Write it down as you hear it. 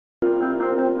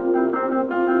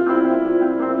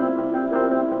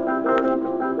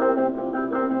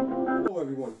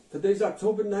everyone. Today's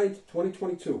October 9th,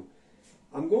 2022.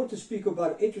 I'm going to speak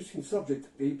about an interesting subject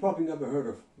that you probably never heard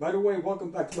of. By the way,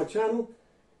 welcome back to my channel.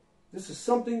 This is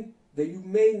something that you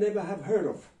may never have heard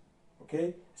of.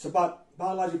 Okay? It's about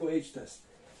biological age tests.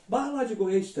 Biological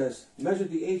age tests measure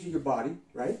the age of your body,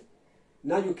 right?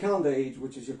 Not your calendar age,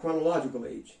 which is your chronological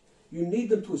age. You need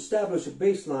them to establish a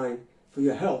baseline for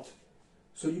your health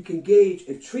so you can gauge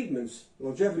if treatments,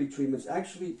 longevity treatments,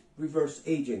 actually reverse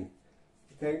aging.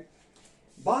 Okay?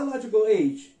 Biological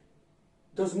age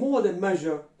does more than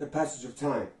measure the passage of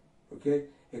time. Okay?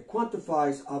 It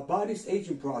quantifies our body's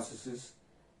aging processes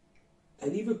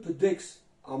and even predicts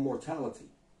our mortality.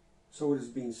 So it is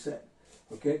being said.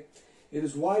 Okay? It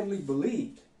is widely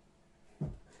believed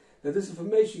that this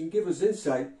information can give us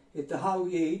insight into how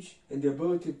we age and the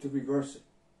ability to reverse it.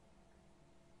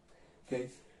 Okay?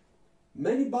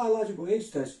 Many biological age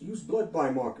tests use blood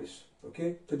biomarkers,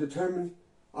 okay, to determine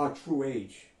our true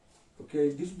age. Okay,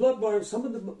 these blood some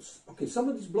of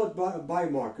these blood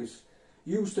biomarkers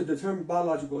used to determine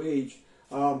biological age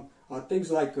are things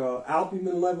like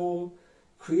albumin level,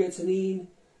 creatinine,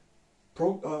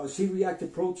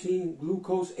 C-reactive protein,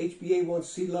 glucose,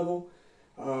 HbA1c level,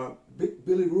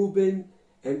 bilirubin,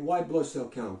 and white blood cell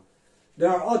count. There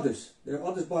are others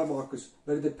biomarkers,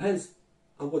 but it depends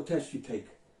on what test you take.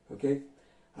 Okay.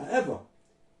 However,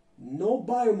 no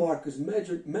biomarkers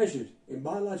measured in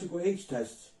biological age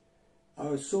tests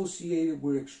are associated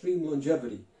with extreme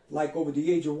longevity, like over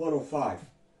the age of 105.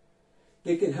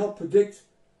 They can help predict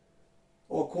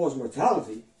or cause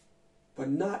mortality, but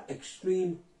not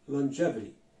extreme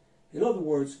longevity. In other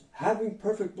words, having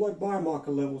perfect blood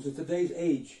biomarker levels in today's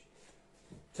age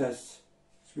tests,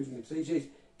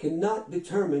 cannot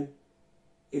determine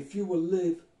if you will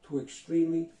live to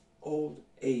extremely old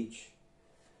age.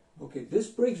 Okay, this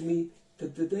brings me to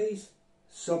today's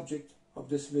subject of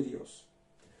this videos.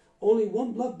 Only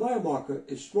one blood biomarker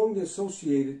is strongly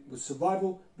associated with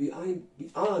survival beyond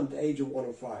the age of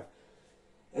 105,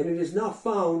 and it is not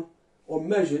found or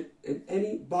measured in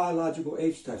any biological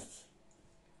age tests.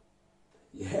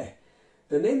 Yeah,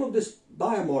 the name of this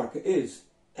biomarker is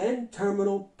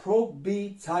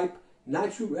N-terminal-pro-B type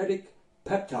natriuretic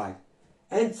peptide,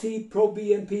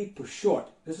 NT-proBNP for short.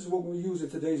 This is what we'll use in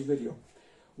today's video.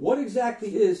 What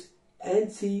exactly is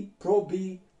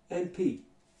NT-proBNP?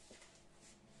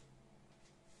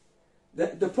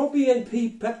 The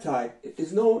proBNP peptide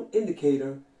is known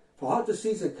indicator for heart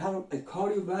disease and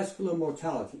cardiovascular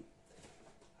mortality.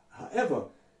 However,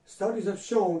 studies have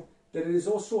shown that it is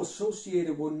also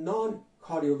associated with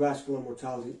non-cardiovascular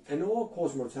mortality and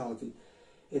all-cause mortality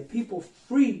in people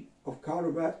free of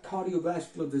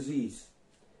cardiovascular disease.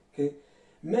 Okay?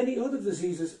 Many other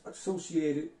diseases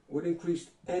associated with increased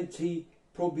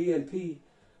NT-proBNP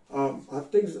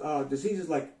are diseases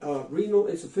like renal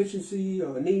insufficiency,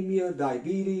 anemia,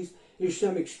 diabetes,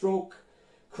 ischemic stroke,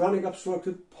 chronic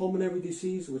obstructive pulmonary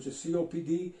disease, which is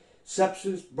COPD,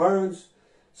 sepsis, burns,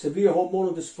 severe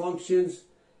hormonal dysfunctions,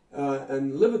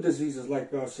 and liver diseases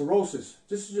like cirrhosis.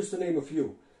 This is just to name a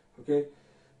few. Okay,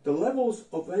 the levels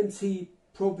of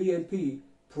NT-proBNP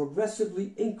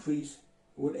progressively increase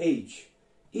with age.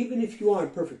 Even if you are in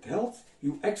perfect health,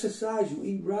 you exercise, you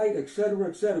eat right, etc.,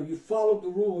 etc., you follow the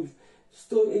rules,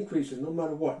 still increases no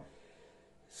matter what.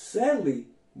 Sadly,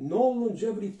 no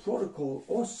longevity protocol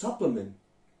or supplement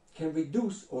can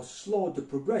reduce or slow the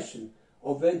progression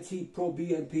of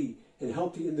NT-proBNP in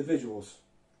healthy individuals.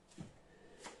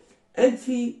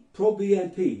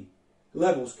 NT-proBNP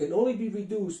levels can only be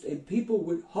reduced in people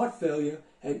with heart failure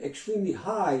and extremely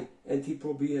high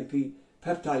NT-proBNP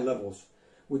peptide levels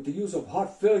with the use of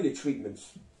heart failure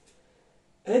treatments.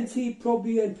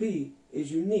 NT-proBNP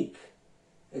is unique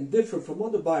and different from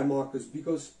other biomarkers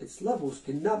because its levels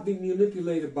cannot be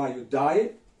manipulated by your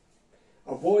diet,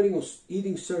 avoiding or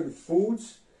eating certain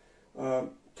foods,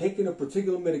 taking a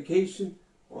particular medication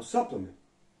or supplement.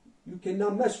 You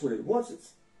cannot mess with it.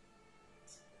 Once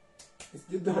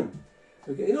you're done.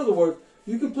 Okay? In other words,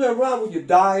 you can play around with your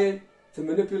diet to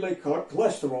manipulate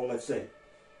cholesterol, let's say,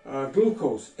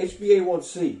 glucose,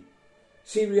 HbA1c,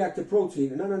 C-reactive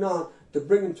protein, and on to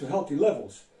bring them to healthy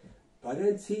levels. But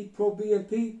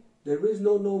NT-proBNP, there is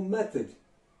no known method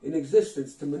in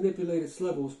existence to manipulate its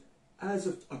levels as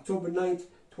of October 9th,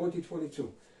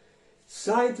 2022.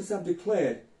 Scientists have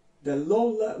declared that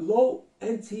low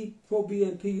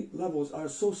NT-proBNP levels are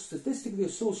so statistically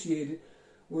associated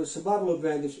with a survival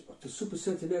advantage to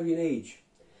supercentenarian age.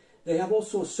 They have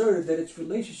also asserted that its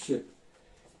relationship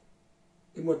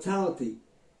in mortality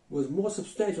was more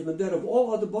substantial than that of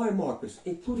all other biomarkers,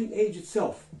 including age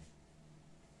itself.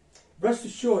 Rest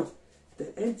assured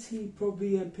that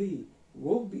NT-proBNP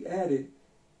will be added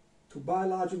to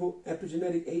biological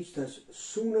epigenetic age tests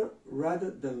sooner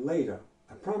rather than later.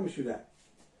 I promise you that.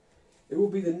 It will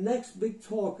be the next big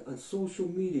talk on social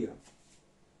media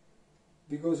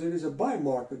because it is a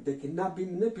biomarker that cannot be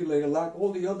manipulated like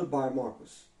all the other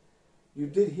biomarkers. You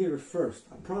did hear it first.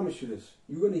 I promise you this.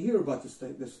 You're going to hear about this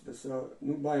thing, this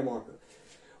new biomarker.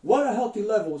 What are healthy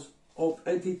levels of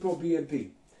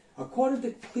NT-proBNP? According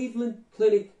to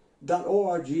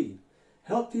clevelandclinic.org,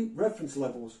 healthy reference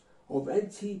levels of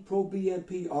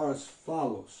NT-proBNP are as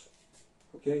follows.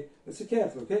 Okay, listen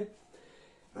carefully, okay?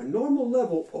 A normal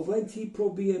level of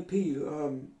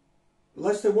NT-proBNP,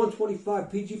 less than 125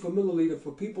 pg per milliliter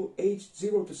for people aged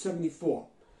 0 to 74.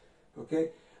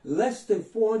 Okay, less than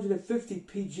 450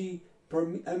 pg per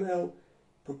ml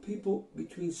for people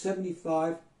between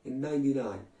 75 and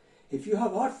 99. If you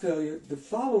have heart failure, the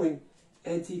following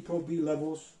NT-proB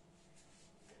levels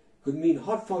could mean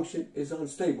heart function is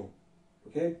unstable.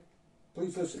 Okay,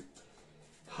 please listen.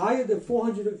 Higher than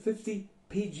 450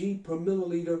 pg per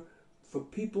milliliter for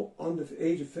people under the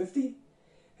age of 50,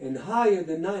 and higher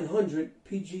than 900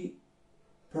 pg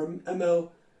per ml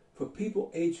for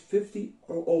people aged 50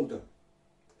 or older.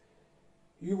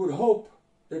 You would hope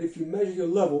that if you measure your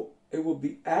level, it will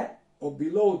be at or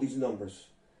below these numbers,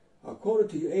 according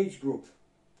to your age group.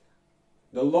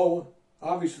 The lower,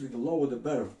 obviously the lower the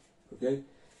better, okay?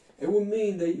 It will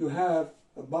mean that you have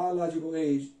a biological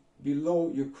age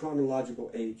below your chronological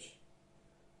age.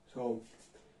 So,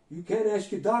 you can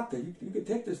ask your doctor. You can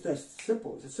take this test. It's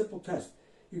simple. It's a simple test.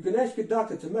 You can ask your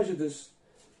doctor to measure this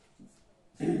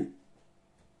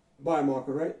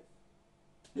biomarker, right?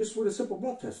 Just with a simple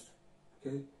blood test.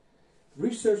 Okay.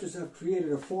 Researchers have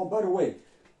created a form. By the way,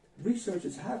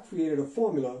 researchers have created a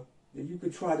formula that you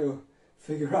can try to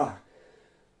figure out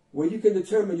where you can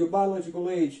determine your biological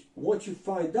age once you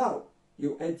find out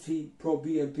your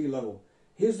NT-proBNP level.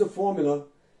 Here's the formula.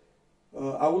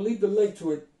 I will leave the link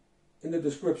to it in the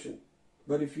description.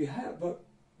 But the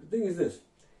thing is this,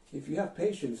 if you have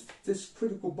patients, this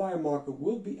critical biomarker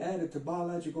will be added to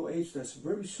biological age tests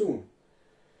very soon.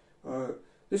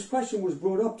 This question was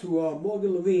brought up to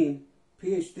Morgan Levine,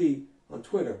 PhD, on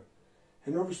Twitter.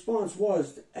 And her response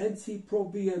was, the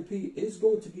NT-proBNP is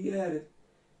going to be added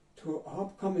to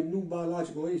upcoming new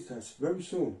biological age tests very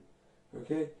soon.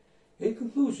 Okay? In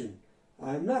conclusion,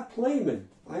 I am not claiming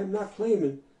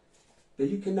that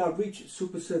you cannot reach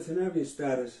supercentenarian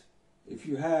status if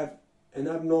you have an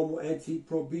abnormal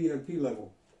NT-proBNP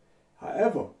level.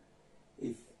 However,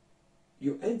 if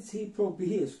your NT-proB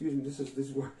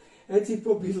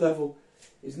level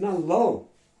is not low,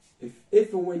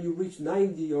 if and when you reach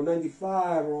 90 or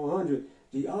 95 or 100,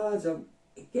 the odds are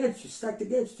against you, stacked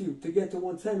against you to get to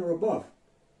 110 or above.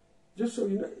 Just so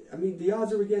you know, I mean, the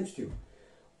odds are against you.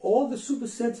 All the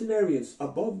supercentenarians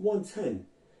above 110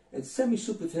 and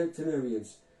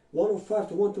semi-supercentenarians, 105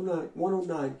 to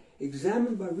 109,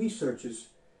 examined by researchers,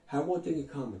 have one thing in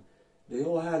common. They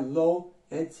all had low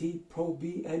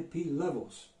NT-proBNP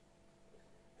levels.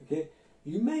 Okay?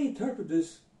 You may interpret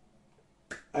this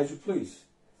as you please,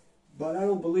 but I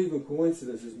don't believe in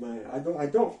coincidences, man. I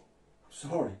don't. I'm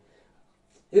sorry.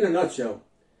 In a nutshell,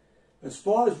 as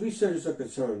far as researchers are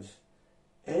concerned,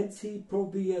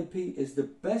 NT-proBNP is the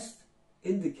best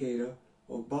indicator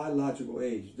of biological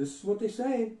age. This is what they're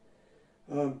saying.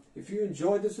 If you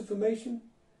enjoyed this information,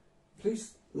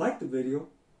 please like the video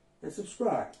and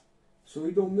subscribe so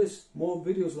you don't miss more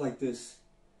videos like this.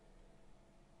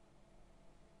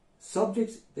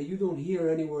 Subjects that you don't hear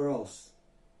anywhere else.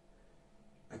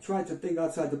 I tried to think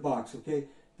outside the box, okay?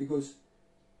 Because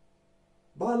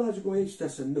biological age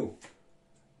tests are new.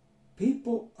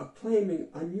 People are claiming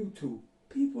on YouTube,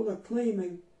 people are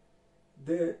claiming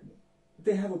that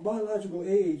they have a biological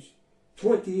age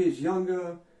 20 years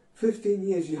younger, 15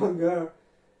 years younger.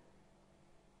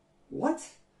 What?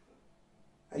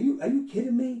 Are you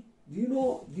kidding me? Do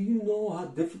you know how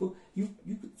difficult you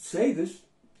could say this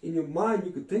in your mind,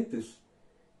 you could think this,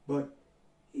 but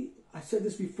I said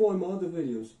this before in my other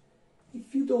videos.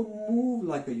 If you don't move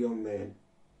like a young man,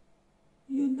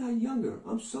 you're not younger.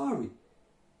 I'm sorry.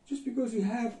 Just because you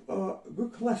have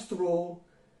good cholesterol,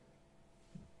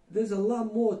 there's a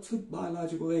lot more to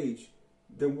biological age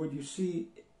than what you see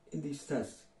in these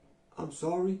tests. I'm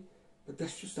sorry, but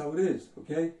that's just how it is,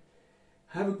 okay?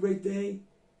 Have a great day,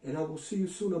 and I will see you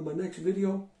soon on my next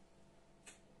video.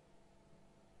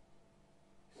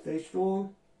 Stay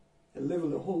strong and live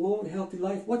a whole long, healthy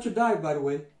life. What's your diet, by the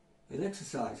way? And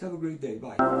exercise. Have a great day.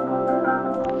 Bye.